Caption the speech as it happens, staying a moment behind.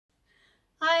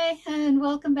Hi, and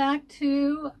welcome back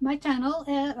to my channel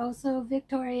at Also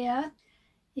Victoria.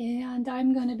 And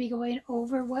I'm going to be going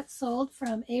over what sold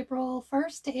from April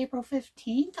 1st to April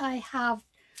 15th. I have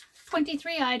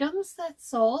 23 items that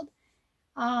sold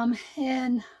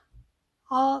in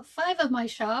all 5 of my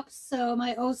shops. So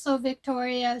my Also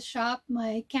Victoria shop,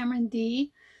 my Cameron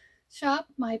D shop,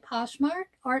 my Poshmark,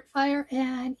 Artfire,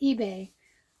 and eBay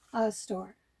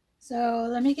store. So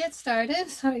let me get started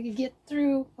so I can get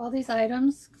through all these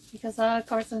items because of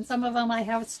course in some of them I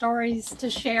have stories to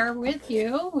share with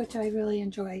you, which I really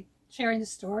enjoy sharing the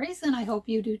stories, and I hope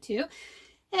you do too.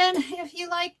 And if you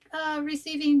like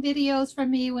receiving videos from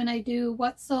me when I do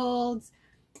what sold,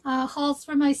 hauls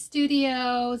from my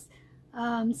studios,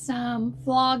 some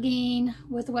vlogging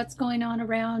with what's going on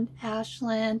around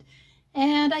Ashland,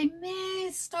 and I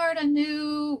may start a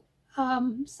new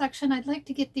section. I'd like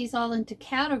to get these all into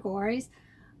categories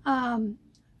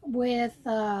with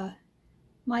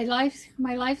my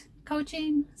life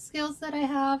coaching skills that I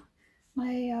have.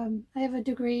 I have a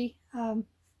degree, and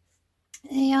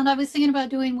I was thinking about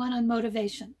doing one on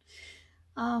motivation.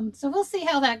 So we'll see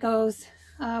how that goes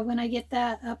when I get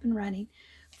that up and running.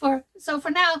 So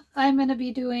for now, I'm going to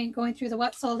be going through the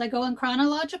what sold. I go in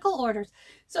chronological orders.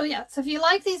 So yeah, so if you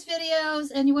like these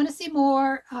videos and you want to see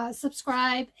more,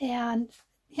 subscribe and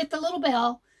hit the little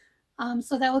bell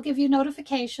so that will give you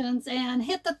notifications, and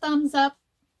hit the thumbs up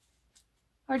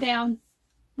or down,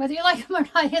 whether you like them or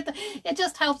not. It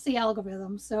just helps the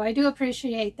algorithm. So I do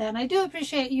appreciate that, and I do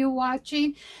appreciate you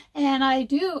watching, and I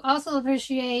do also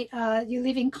appreciate you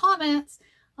leaving comments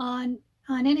on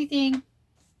anything.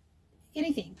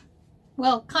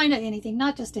 Well, kind of anything,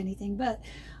 not just anything, but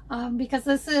because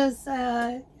this is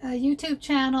a YouTube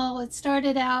channel. It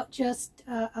started out just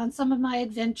on some of my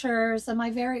adventures, and my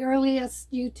very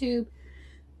earliest YouTube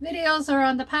videos are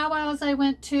on the powwows I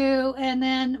went to, and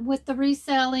then with the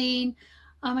reselling,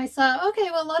 I saw, okay,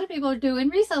 well, a lot of people are doing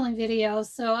reselling videos,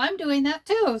 so I'm doing that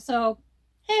too. So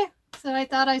so I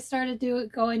thought I started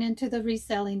going into the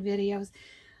reselling videos,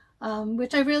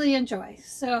 which I really enjoy.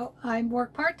 So I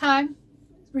work part-time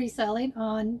reselling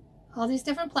on all these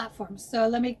different platforms. So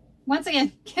let me once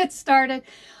again get started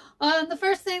on the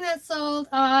first thing that sold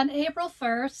on April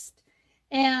 1st,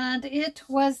 and it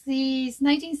was these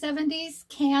 1970s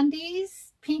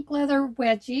candies, pink leather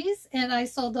wedgies, and I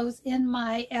sold those in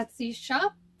my Etsy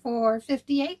shop for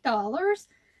 $58.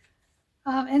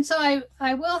 And so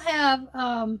I will have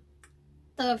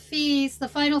the fees, the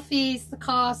final fees, the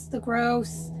cost, the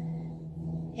gross,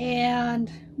 and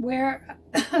where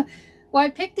well, I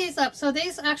picked these up. So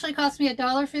these actually cost me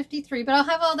 $1.53, but I'll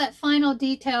have all that final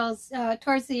details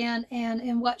towards the end, and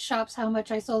in what shops, how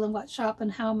much I sold in what shop, and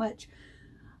how much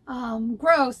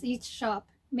gross each shop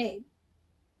made.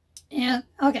 And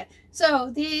okay, so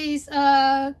these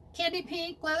candy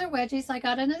pink leather wedgies I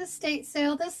got in an estate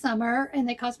sale this summer, and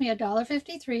they cost me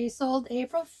 $1.53, sold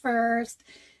April 1st,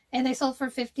 and they sold for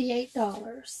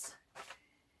 $58.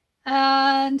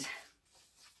 And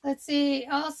let's see,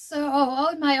 also,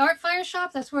 in my Artfire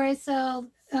shop, that's where I sell,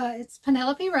 it's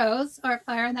Penelope Rose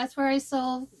Artfire, and that's where I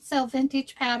sell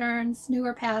vintage patterns,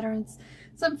 newer patterns,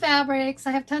 some fabrics.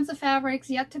 I have tons of fabrics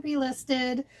yet to be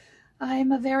listed.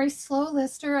 I'm a very slow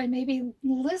lister. I maybe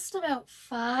list about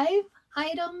 5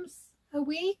 items a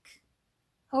week,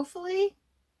 hopefully.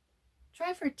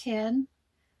 Try for 10.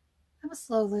 I'm a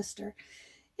slow lister.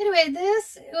 Anyway,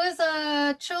 this was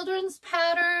a children's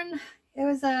pattern. It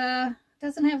was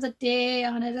doesn't have the day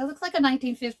on it. It looks like a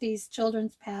 1950s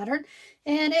children's pattern,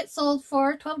 and it sold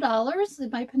for $12 in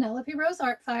my Penelope Rose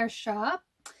Artfire shop.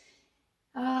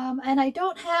 And I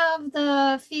don't have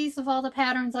the fees of all the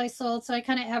patterns I sold, so I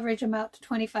kind of average them out to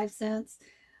 25 cents.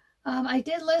 I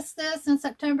did list this in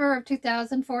September of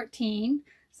 2014.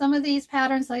 Some of these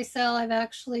patterns I sell, I've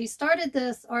actually started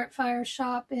this Artfire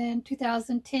shop in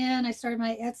 2010. I started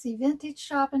my Etsy vintage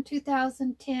shop in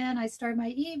 2010. I started my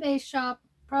eBay shop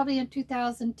probably in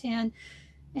 2010,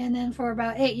 and then for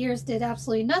about 8 years did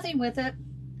absolutely nothing with it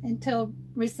until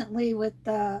recently with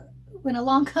when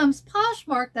along comes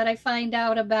Poshmark, that I find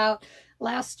out about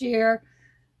last year,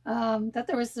 that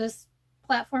there was this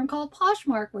platform called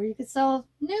Poshmark where you could sell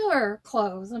newer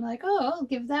clothes. I'm like, oh, I'll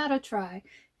give that a try.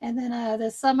 And then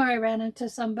this summer I ran into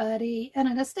somebody at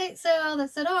an estate sale that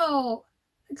said, oh,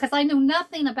 because I knew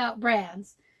nothing about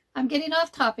brands. I'm getting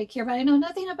off topic here, but I know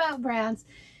nothing about brands.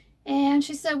 And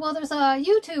she said, well, there's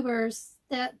YouTubers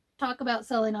that talk about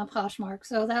selling on Poshmark.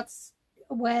 So that's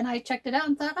when I checked it out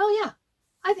and thought, oh yeah,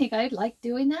 I think I'd like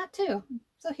doing that too.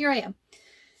 So here I am.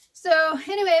 So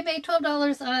anyway, I made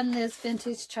 $12 on this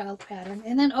vintage child pattern.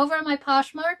 And then over on my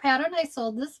Poshmark pattern, I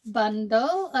sold this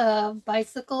bundle of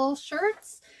bicycle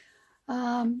shirts.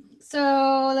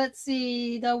 So let's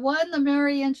see, the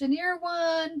Mary Engineer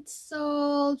one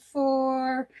sold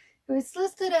for, it was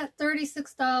listed at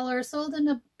 $36, sold in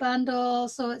a bundle,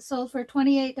 so it sold for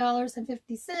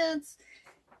 $28.50.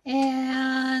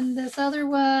 And this other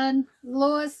one,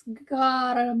 Lois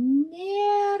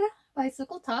Garnier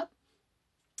bicycle top,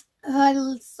 I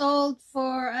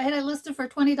had it listed for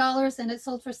 $20 and it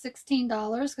sold for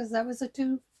 $16 because that was a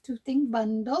two thing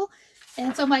bundle.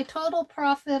 And so my total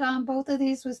profit on both of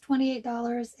these was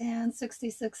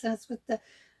 $28.66 with the,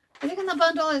 I think in the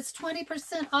bundle it's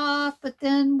 20% off, but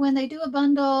then when they do a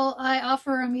bundle, I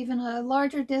offer them even a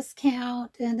larger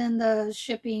discount, and then the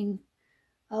shipping,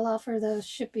 I'll offer the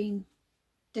shipping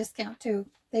discount too.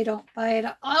 They don't buy it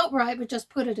outright, but just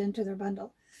put it into their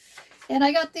bundle. And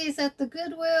I got these at the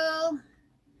Goodwill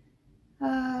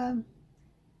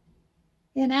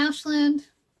in Ashland.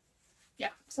 Yeah,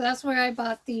 so that's where I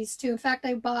bought these two. In fact,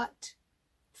 I bought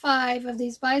 5 of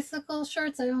these bicycle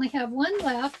shirts. I only have one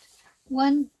left,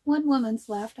 one woman's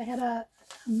left. I had a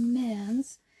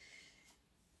men's.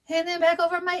 And then back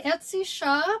over my Etsy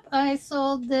shop, I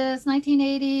sold this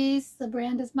 1980s, the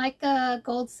brand is Mica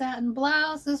gold satin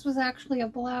blouse. This was actually a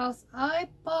blouse I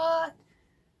bought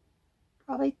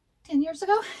probably 10 years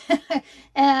ago.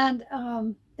 And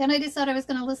then I decided I was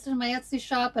going to list it in my Etsy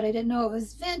shop, but I didn't know it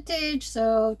was vintage.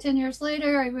 So 10 years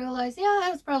later, I realized, yeah,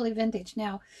 it was probably vintage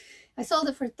now. I sold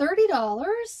it for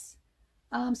 $30.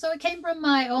 So it came from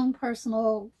my own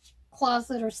personal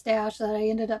closet or stash that I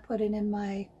ended up putting in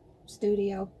my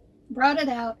studio. Brought it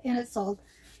out and it sold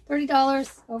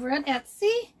 $30 over at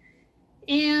Etsy.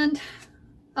 And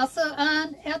also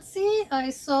on Etsy, I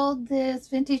sold this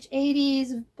vintage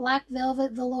 80s black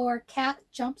velvet velour cat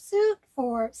jumpsuit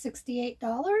for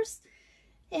 $68.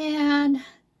 And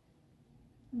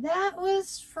that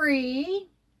was free.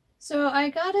 So I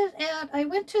got it at, I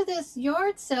went to this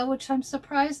yard sale, which I'm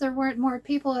surprised there weren't more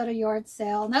people at a yard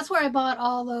sale. And that's where I bought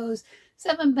all those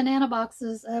 7 banana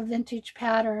boxes of vintage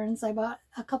patterns. I bought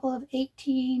a couple of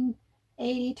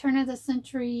 1880 turn of the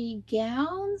century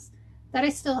gowns that I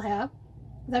still have,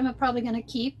 that I'm probably going to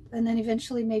keep and then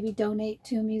eventually maybe donate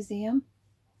to a museum.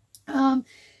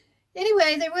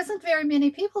 Anyway, there wasn't very many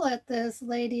people at this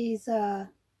lady's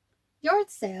yard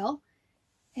sale,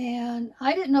 and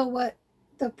I didn't know what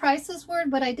the prices were,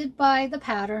 but I did buy the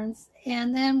patterns.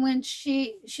 And then when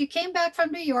she came back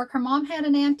from New York, her mom had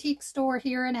an antique store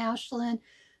here in Ashland.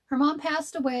 Her mom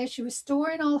passed away. She was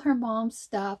storing all her mom's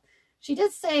stuff. She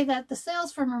did say that the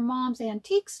sales from her mom's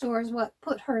antique store is what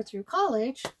put her through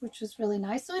college, which was really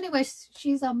nice. So anyway,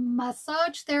 she's a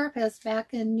massage therapist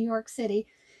back in New York City.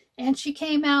 And she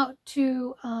came out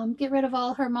to get rid of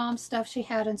all her mom's stuff she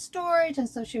had in storage. And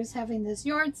so she was having this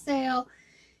yard sale.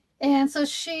 And so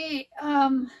she,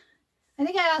 I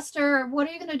think I asked her, what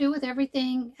are you going to do with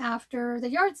everything after the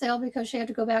yard sale? Because she had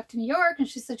to go back to New York, and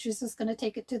she said she was just going to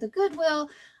take it to the Goodwill.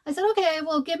 I said, okay,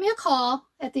 well, give me a call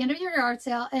at the end of your yard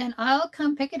sale, and I'll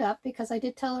come pick it up, because I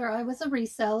did tell her I was a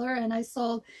reseller, and I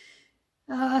sold.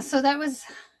 So that was,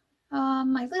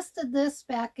 I listed this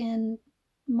back in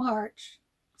March.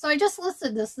 So I just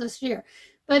listed this year.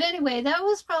 But anyway, that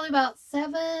was probably about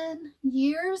 7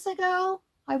 years ago.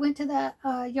 I went to that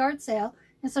yard sale,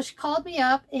 and so she called me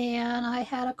up, and I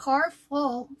had a car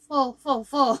full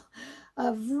of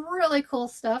really cool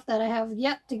stuff that I have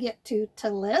yet to get to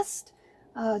list.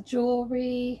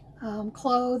 Jewelry,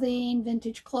 clothing,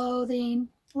 vintage clothing,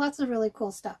 lots of really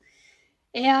cool stuff.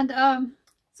 And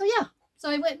so yeah, so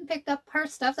I went and picked up her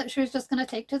stuff that she was just going to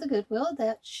take to the Goodwill,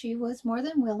 that she was more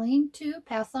than willing to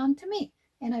pass on to me,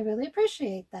 and I really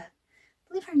appreciate that. I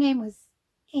believe her name was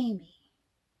Amy.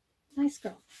 Nice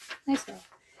girl. Nice girl.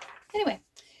 Anyway,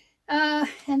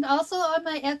 and also on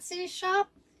my Etsy shop,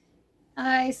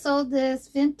 I sold this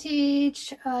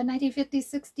vintage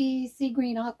 1950-60 sea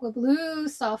green aqua blue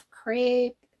soft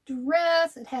crepe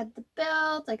dress. It had the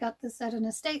belt. I got this at an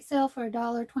estate sale for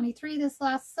 $1.23 this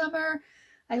last summer.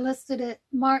 I listed it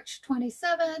March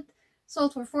 27th.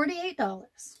 Sold for $48.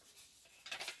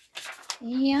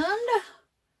 And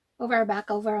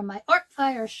back over on my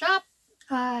Artfire shop,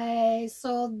 I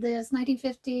sold this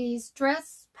 1950s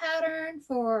dress pattern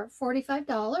for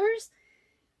 $45.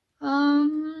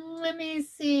 Let me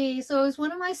see. So it was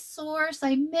one of my source.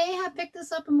 I may have picked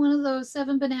this up in one of those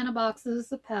 7 banana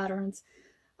boxes of patterns.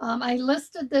 I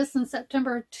listed this in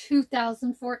September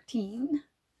 2014.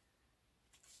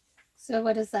 So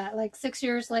what is that? Like 6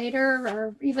 years later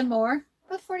or even more?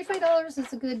 But $45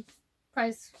 is a good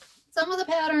price. Some of the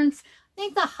patterns, I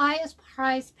think the highest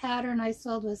price pattern I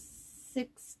sold was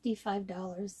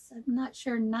 $65. I'm not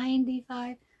sure,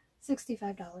 $95,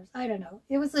 $65. I don't know.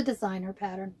 It was a designer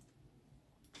pattern.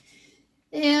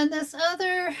 And this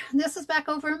is back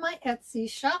over in my Etsy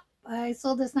shop. I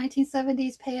sold this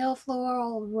 1970s pale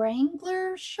floral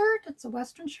Wrangler shirt. It's a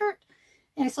Western shirt.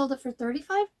 And I sold it for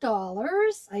 $35.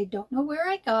 I don't know where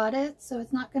I got it, so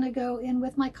it's not going to go in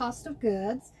with my cost of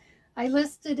goods. I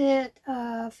listed it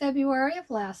February of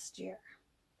last year.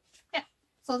 Yeah,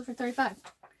 sold it for $35.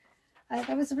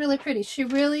 That was really pretty. She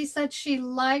really said she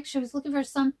was looking for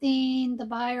something, the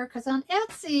buyer, because on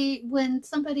Etsy, when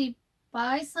somebody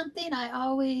buys something, I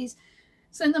always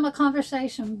send them a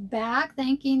conversation back,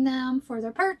 thanking them for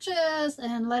their purchase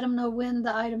and let them know when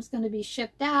the item's going to be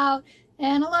shipped out.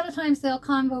 And a lot of times they'll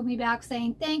convo me back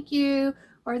saying thank you,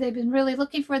 or they've been really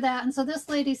looking for that. And so this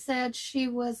lady said she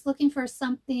was looking for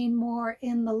something more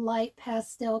in the light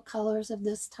pastel colors of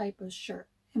this type of shirt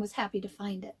and was happy to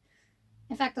find it.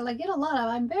 In fact, I get a lot of,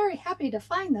 I'm very happy to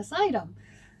find this item,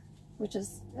 which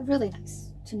is really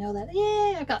nice to know that,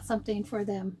 yeah, I got something for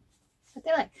them that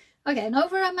they like. Okay, and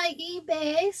over on my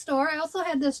eBay store, I also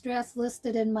had this dress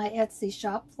listed in my Etsy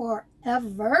shop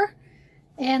forever.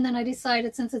 And then I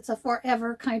decided, since it's a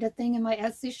forever kind of thing in my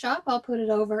Etsy shop, I'll put it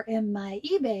over in my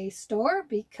eBay store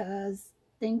because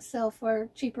things sell for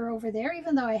cheaper over there,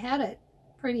 even though I had it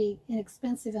pretty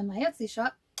inexpensive in my Etsy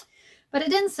shop. But it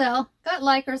didn't sell. Got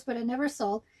likers, but it never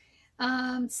sold.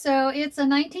 So it's a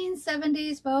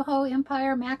 1970s boho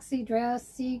empire maxi dress,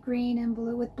 sea green and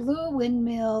blue with blue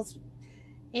windmills.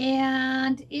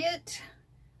 And I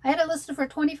had it listed for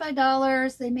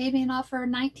 $25. They made me an offer of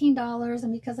 $19.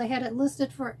 And because I had it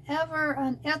listed forever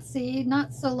on Etsy,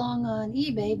 not so long on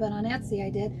eBay, but on Etsy I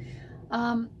did,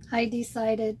 I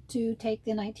decided to take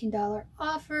the $19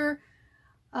 offer.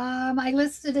 I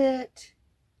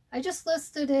just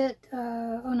listed it,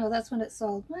 oh no, that's when it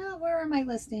sold. Well, where are my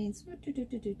listings?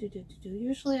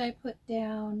 Usually I put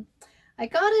down, I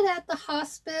got it at the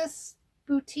Hospice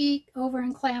Boutique over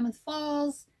in Klamath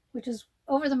Falls, which is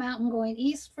over the mountain going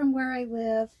east from where I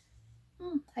live.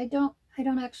 I don't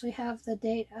actually have the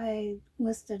date I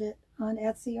listed it on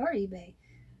Etsy or eBay.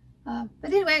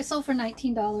 But anyway, it sold for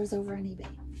 $19 over on eBay.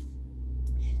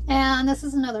 And this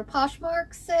is another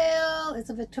Poshmark sale. It's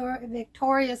a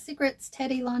Victoria's Secrets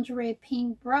Teddy Lingerie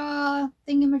Pink Bra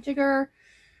thingamajigger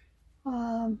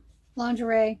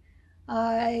lingerie.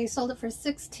 I sold it for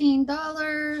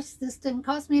 $16. This didn't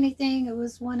cost me anything. It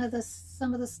was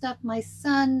some of the stuff my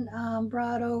son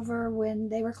brought over when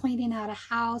they were cleaning out a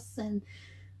house, and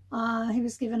he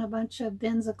was given a bunch of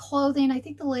bins of clothing. I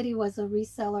think the lady was a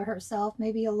reseller herself,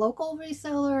 maybe a local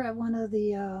reseller at one of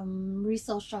the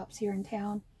resale shops here in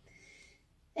town.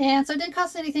 And so it didn't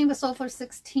cost anything, but sold for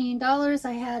 $16.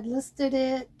 I had listed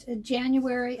it in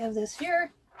January of this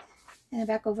year. And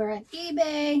back over on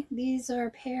eBay, these are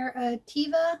a pair of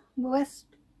Teva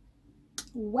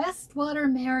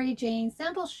Westwater Mary Jane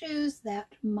sample shoes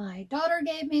that my daughter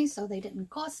gave me, so they didn't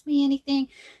cost me anything.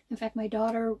 In fact, my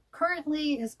daughter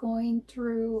currently is going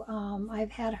through,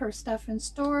 I've had her stuff in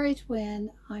storage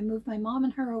when I moved my mom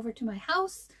and her over to my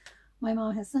house. My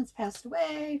mom has since passed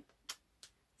away.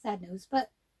 Sad news, but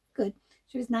good.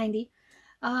 She was 90.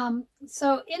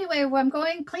 So anyway, I'm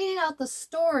cleaning out the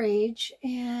storage,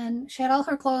 and she had all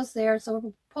her clothes there, so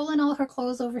we're pulling all her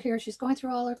clothes over here. She's going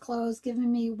through all her clothes, giving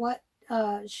me what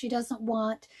she doesn't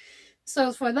want.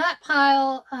 So for that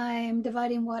pile, I'm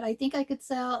dividing what I think I could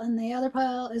sell, and the other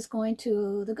pile is going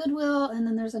to the Goodwill, and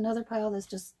then there's another pile that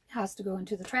just has to go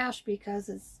into the trash because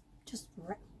it's just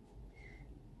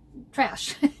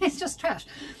trash. It's just trash.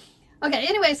 Okay,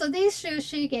 anyway, so these shoes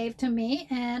she gave to me,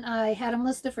 and I had them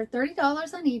listed for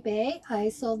 $30 on eBay. I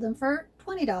sold them for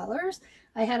 $20.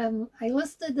 I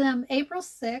listed them April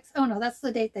 6th. Oh no, that's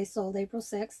the date they sold, April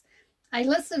 6th. I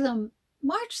listed them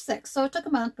March 6th, so it took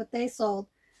a month, but they sold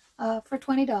for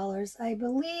 $20. I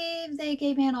believe they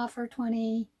gave me an offer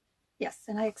 $20. Yes,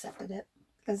 and I accepted it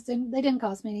because they didn't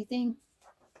cost me anything.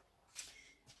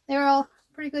 They were all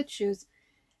pretty good shoes.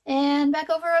 And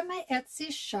back over on my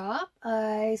Etsy shop,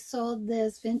 I sold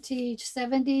this vintage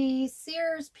 70s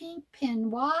Sears pink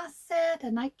peignoir set, a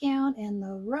nightgown, and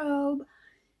the robe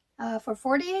for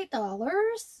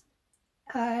 $48.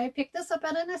 I picked this up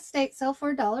at an estate sale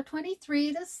for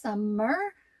 $1.23 this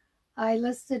summer. I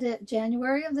listed it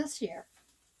January of this year,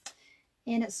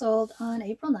 and it sold on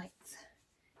April 9th.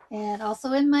 And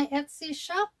also in my Etsy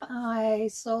shop, I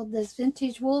sold this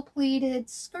vintage wool pleated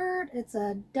skirt. It's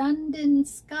a Dundon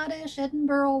Scottish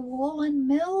Edinburgh woolen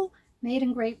mill made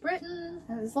in Great Britain.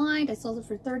 It was lined. I sold it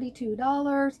for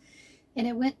 $32, and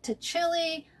it went to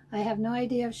Chile. I have no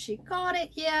idea if she got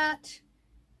it yet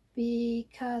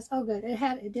because, oh good,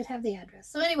 it did have the address.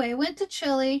 So anyway, it went to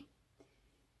Chile,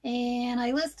 and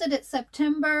I listed it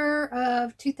September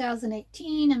of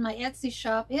 2018 in my Etsy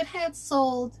shop. It had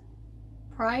sold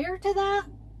prior to that.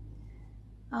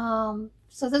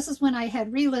 So this is when I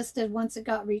had relisted once it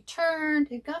got returned.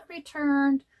 It got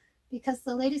returned because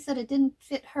the lady said it didn't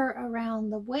fit her around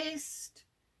the waist.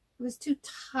 It was too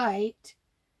tight.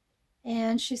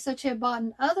 And she said she had bought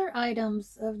other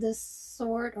items of this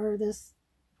sort, or this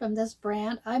from this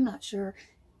brand, I'm not sure,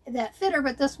 that fit her,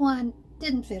 but this one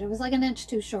didn't fit. It was like an inch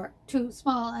too short, too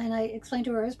small. And I explained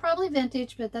to her it was probably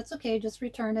vintage, but that's okay, just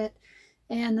return it.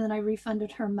 And then I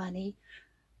refunded her money.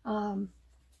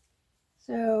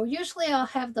 So usually I'll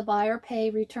have the buyer pay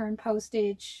return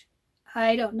postage.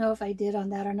 I don't know if I did on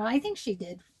that or not. I think she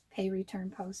did pay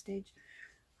return postage.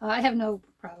 I have no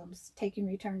problems taking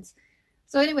returns.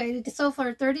 So anyway, it sold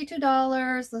for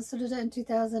 $32, listed it in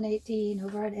 2018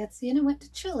 over at Etsy, and it went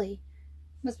to Chile.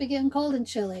 Must be getting cold in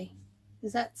Chile.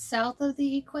 Is that south of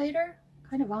the equator?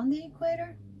 Kind of on the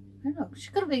equator? I don't know.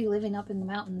 She could be living up in the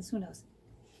mountains. Who knows?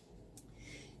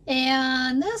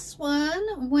 And this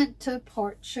one went to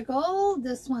Portugal.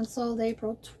 This one sold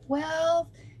April 12th.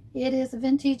 It is a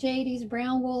vintage 80s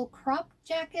brown wool crop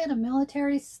jacket, a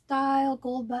military style,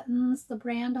 gold buttons. The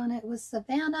brand on it was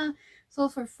Savannah.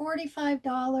 Sold for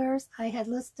 $45. I had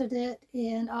listed it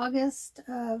in August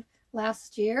of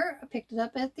last year. I picked it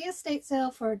up at the estate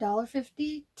sale for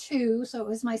 $1.52. So it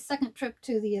was my second trip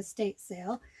to the estate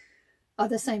sale.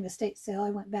 The same estate sale.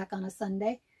 I went back on a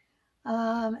Sunday.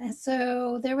 And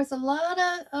so there was a lot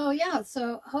of, oh yeah,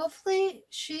 so hopefully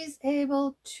she's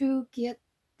able to get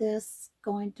this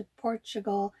going to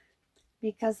Portugal,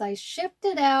 because I shipped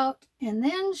it out and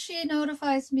then she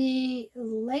notifies me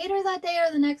later that day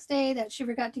or the next day that she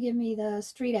forgot to give me the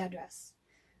street address.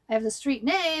 I have the street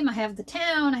name, I have the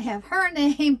town, I have her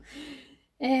name,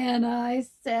 and I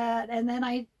said, and then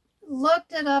I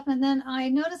looked it up, and then I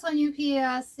noticed on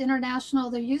UPS International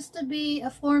there used to be a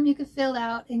form you could fill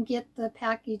out and get the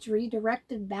package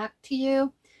redirected back to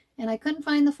you, and I couldn't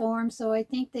find the form, so I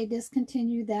think they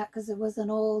discontinued that because it was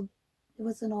an old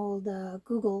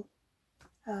Google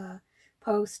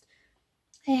post.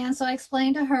 And so I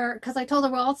explained to her, because I told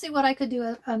her, well, I'll see what I could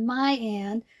do on my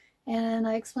end, and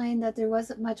I explained that there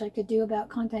wasn't much I could do about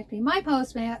contacting my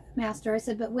postmaster. I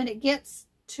said, but when it gets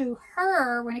to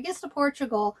her, when it gets to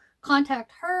Portugal,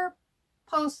 contact her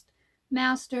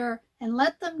postmaster and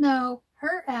let them know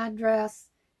her address,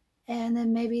 and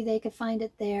then maybe they could find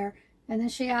it there. And then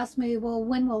she asked me, well,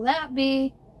 when will that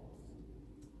be?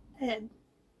 And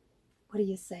what do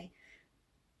you say?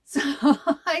 So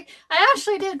I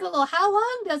actually did Google, how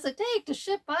long does it take to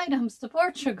ship items to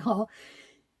Portugal?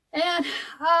 And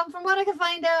from what I could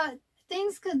find out,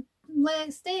 things could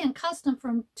stay in custom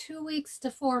from 2 weeks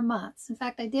to 4 months. In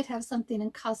fact, I did have something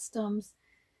in customs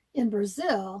in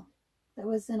Brazil that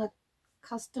was in a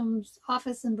customs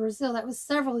office in Brazil. That was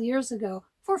several years ago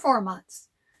for 4 months.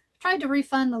 Tried to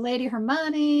refund the lady her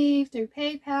money through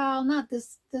PayPal, not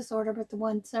this order, but the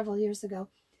one several years ago.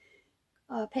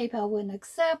 PayPal wouldn't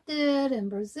accept it in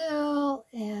Brazil,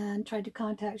 and tried to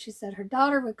contact, she said her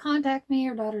daughter would contact me.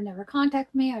 Her daughter never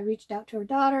contacted me. I reached out to her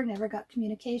daughter, never got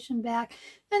communication back.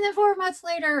 And then 4 months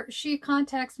later, she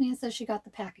contacts me and says she got the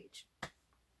package.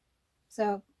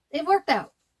 So it worked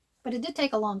out, but it did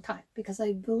take a long time because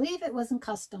I believe it was in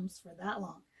customs for that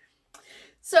long.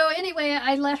 So anyway,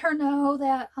 I let her know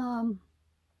that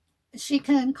she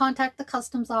can contact the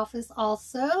customs office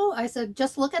also. I said,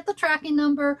 just look at the tracking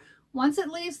number. Once it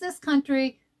leaves this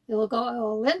country, it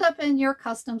will end up in your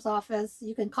customs office.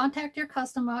 You can contact your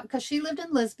customs, because she lived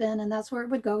in Lisbon, and that's where it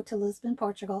would go, to Lisbon,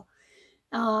 Portugal,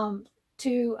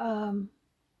 to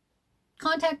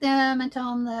contact them and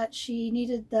tell them that she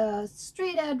needed the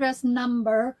street address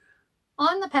number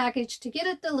on the package to get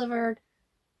it delivered,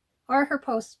 or her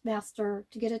postmaster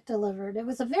to get it delivered. It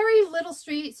was a very little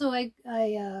street, so I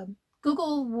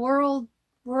Googled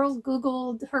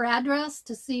her address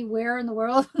to see where in the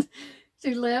world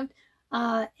she lived,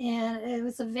 and it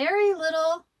was a very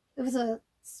little, it was a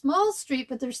small street,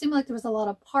 but there seemed like there was a lot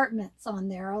of apartments on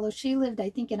there, although she lived,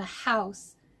 I think, in a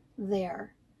house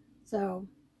there. So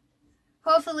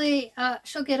hopefully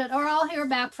she'll get it, or I'll hear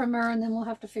back from her, and then we'll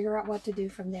have to figure out what to do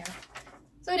from there.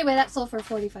 So anyway, that sold for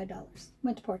 $45.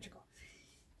 Went to Portugal.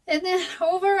 And then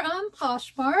over on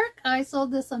Poshmark, I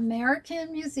sold this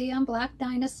American Museum Black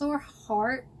Dinosaur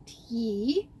Heart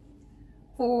Tee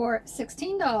for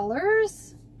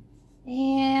 $16.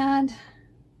 And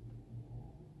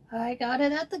I got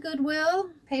it at the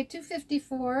Goodwill, paid $2.50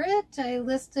 for it. I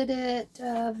listed it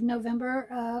of November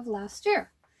of last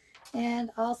year.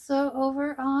 And also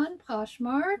over on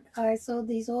Poshmark, I sold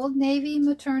these Old Navy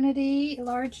maternity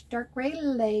large dark gray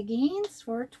leggings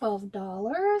for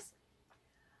 $12.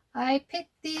 I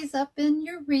picked these up in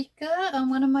Eureka on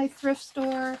one of my thrift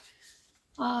store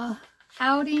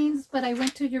outings, but I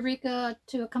went to Eureka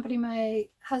to accompany my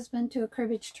husband to a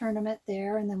cribbage tournament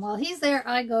there. And then while he's there,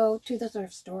 I go to the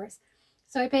thrift stores.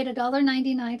 So I paid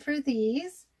 $1.99 for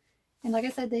these. And like I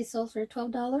said, they sold for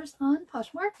 $12 on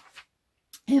Poshmark.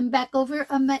 And back over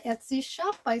on my Etsy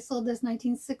shop, I sold this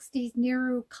 1960s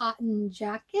Nehru cotton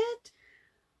jacket,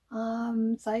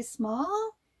 size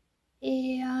small.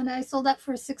 And I sold that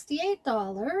for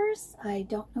 $68. I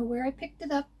don't know where I picked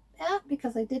it up at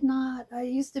because I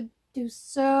used to do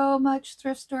so much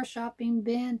thrift store shopping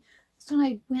bin. That's when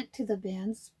I went to the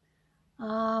bins.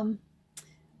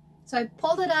 So I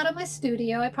pulled it out of my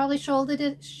studio. I probably showed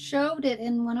it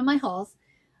in one of my hauls.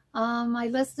 I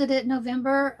listed it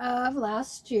November of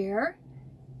last year.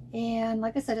 And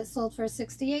like I said, it sold for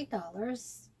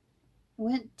 $68.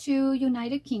 Went to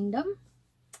United Kingdom.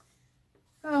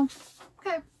 Oh,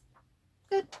 okay.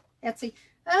 Good. Etsy.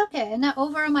 Okay, and now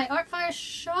over on my Artfire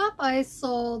shop, I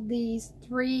sold these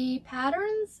 3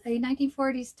 patterns. A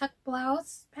 1940s tuck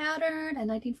blouse pattern, a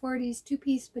 1940s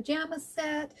 2-piece pajama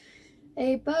set,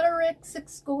 a Butterick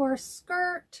 6-score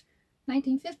skirt,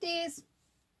 1950s.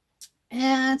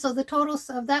 And so the total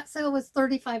of that sale was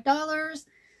 $35.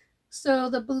 So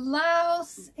the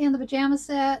blouse and the pajama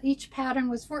set, each pattern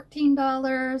was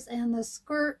 $14, and the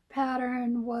skirt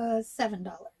pattern was $7.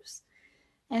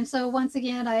 And so once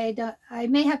again, I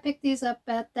may have picked these up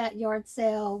at that yard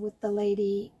sale with the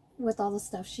lady with all the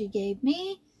stuff she gave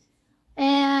me.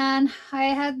 And I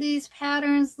had these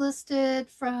patterns listed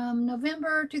from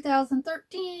November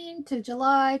 2013 to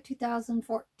July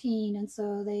 2014. And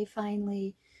so they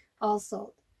finally all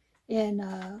sold in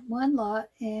one lot.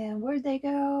 And where'd they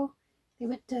go? They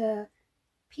went to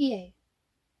PA,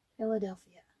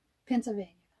 Philadelphia,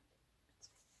 Pennsylvania.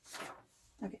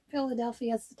 Okay,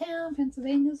 Philadelphia's the town,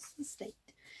 Pennsylvania's the state.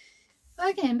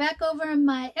 Okay, and back over in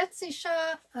my Etsy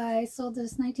shop, I sold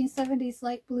this 1970s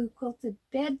light blue quilted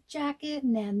bed jacket.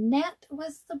 Nanette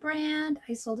was the brand.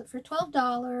 I sold it for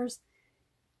 $12.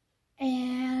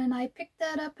 And I picked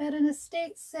that up at an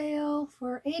estate sale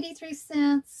for 83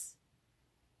 cents.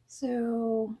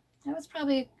 So that was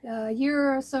probably a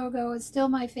year or so ago. It's still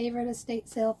my favorite estate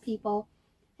sale, people.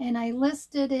 And I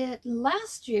listed it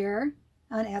last year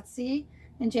on Etsy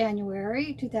in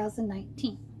January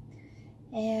 2019.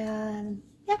 And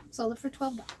yeah, sold it for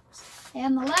 $12.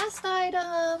 And the last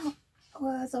item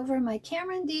was over in my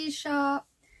Cameron D shop.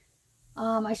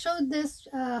 I showed this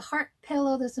heart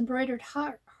pillow, this embroidered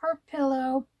heart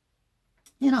pillow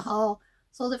in a haul.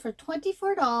 Sold it for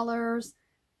 $24.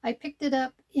 I picked it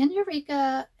up in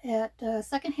Eureka at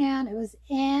secondhand. It was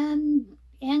Ann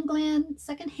Glenn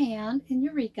secondhand in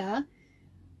Eureka.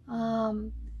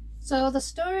 So the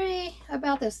story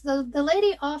about this, the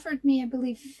lady offered me, I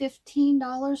believe,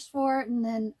 $15 for it, and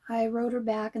then I wrote her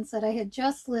back and said I had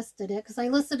just listed it, because I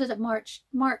listed it at March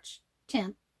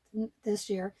 10th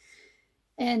this year,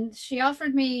 and she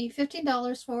offered me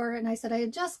 $15 for it, and I said I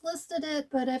had just listed it,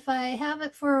 but if I have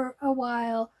it for a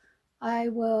while, I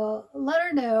will let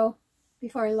her know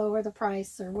before I lower the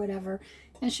price or whatever.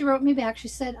 And she wrote me back. She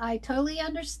said, I totally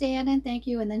understand and thank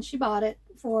you, and then she bought it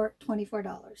for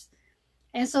 $24.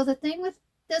 And so the thing with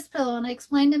this pillow, and I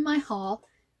explained in my haul,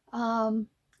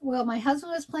 well, my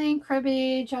husband was playing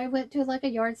cribbage. I went to like a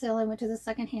yard sale. I went to the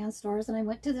secondhand stores, and I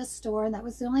went to this store, and that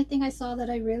was the only thing I saw that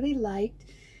I really liked.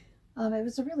 It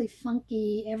was a really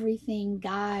funky everything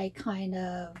guy kind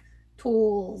of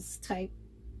tools type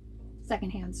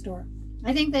secondhand store.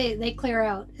 I think they clear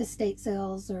out estate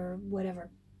sales or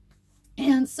whatever.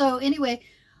 And so anyway,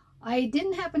 I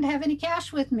didn't happen to have any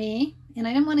cash with me, and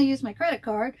I didn't want to use my credit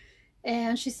card.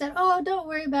 And she said, oh, don't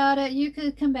worry about it. You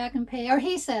could come back and pay. Or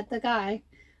he said, the guy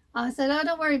said, oh,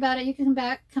 don't worry about it. You can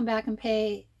come back and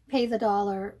pay the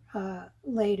dollar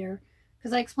later.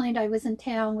 Because I explained I was in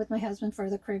town with my husband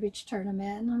for the cribbage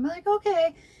tournament. And I'm like,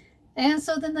 okay. And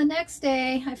so then the next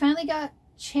day, I finally got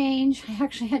change. I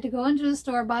actually had to go into the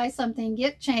store, buy something,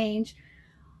 get change.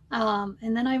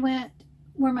 And then I went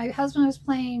where my husband was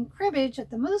playing cribbage at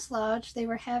the Moose Lodge. They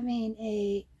were having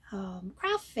a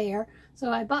craft fair. So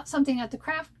I bought something at the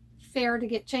craft fair to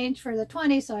get change for the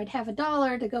 20, so I'd have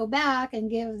 $1 to go back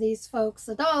and give these folks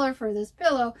 $1 for this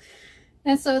pillow.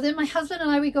 And so then my husband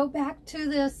and I, we go back to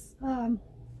this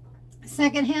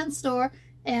secondhand store,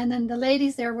 and then the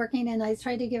lady's there working, and I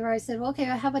tried to give her, I said, well, okay,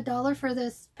 I have $1 for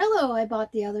this pillow I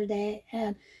bought the other day.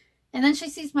 And then she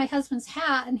sees my husband's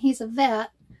hat, and he's a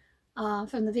vet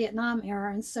from the Vietnam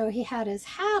era, and so he had his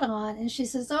hat on, and she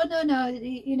says, oh, no,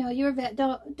 you know, you're a vet,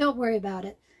 don't worry about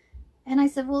it. And I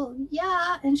said, well,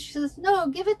 yeah. And she says, no,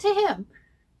 give it to him.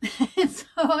 And so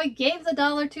I gave the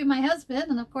 $1 to my husband,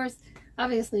 and of course,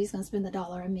 obviously he's going to spend the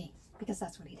 $1 on me, because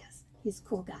that's what he does. He's a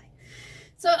cool guy.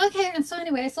 So, okay, and so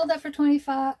anyway, I sold that for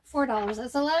 $24.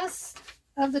 That's the last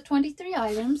of the 23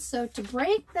 items. So to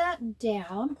break that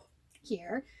down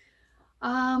here,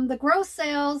 the gross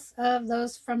sales of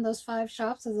those from those 5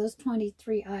 shops of those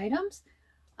 23 items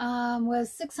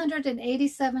was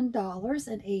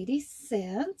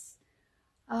 $687.80.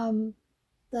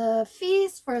 The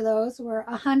fees for those were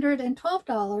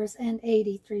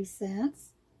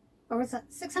 $112.83. Or was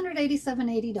that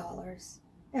 $687.80?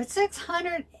 It's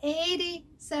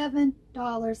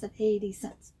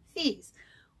 $687.80. Fees,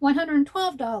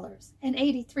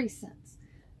 $112.83.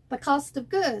 The cost of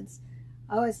goods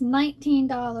is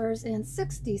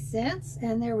 $19.60,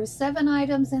 and there were 7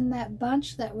 items in that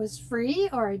bunch that was free,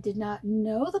 or I did not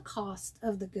know the cost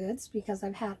of the goods because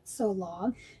I've had it so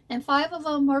long, and 5 of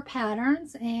them were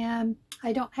patterns, and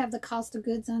I don't have the cost of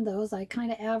goods on those. I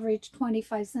kind of averaged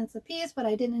 25 cents a piece, but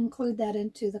I didn't include that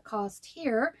into the cost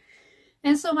here.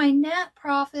 And so my net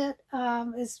profit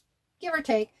is, give or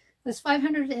take, was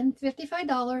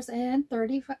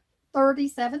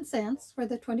 $555.37 for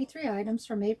the 23 items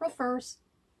from April 1st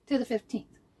to the 15th.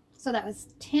 So that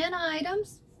was 10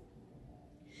 items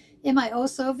in my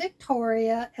Oso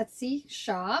Victoria Etsy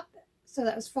shop. So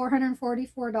that was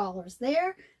 $444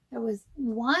 there. There was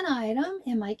 1 item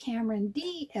in my Cameron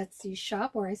D Etsy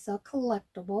shop where I sell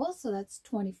collectibles. So that's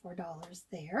 $24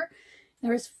 there.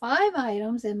 There was 5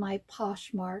 items in my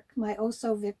Poshmark, my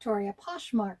Oso Victoria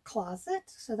Poshmark closet.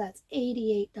 So that's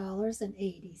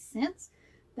 $88.80.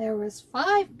 There was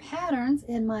 5 patterns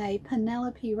in my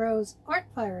Penelope Rose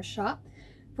Artfire shop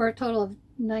for a total of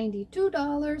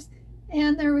 $92.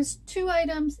 And there was 2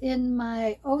 items in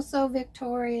my Oso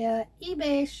Victoria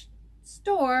eBay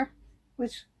store,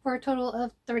 which for a total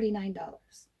of $39.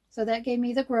 So that gave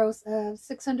me the gross of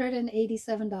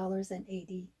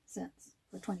 $687.80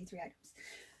 for 23 items.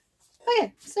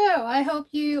 Okay, so I hope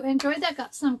you enjoyed that,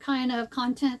 got some kind of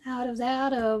content out of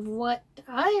that, of what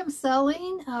I am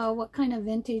selling, what kind of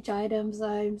vintage items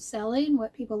I'm selling,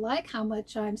 what people like, how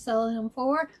much I'm selling them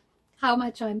for, how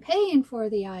much I'm paying for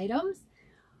the items.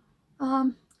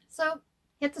 So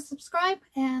hit the subscribe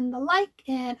and the like,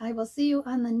 and I will see you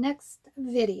on the next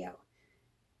video.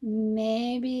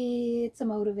 Maybe it's a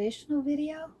motivational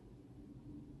video.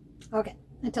 Okay,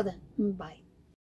 until then, bye.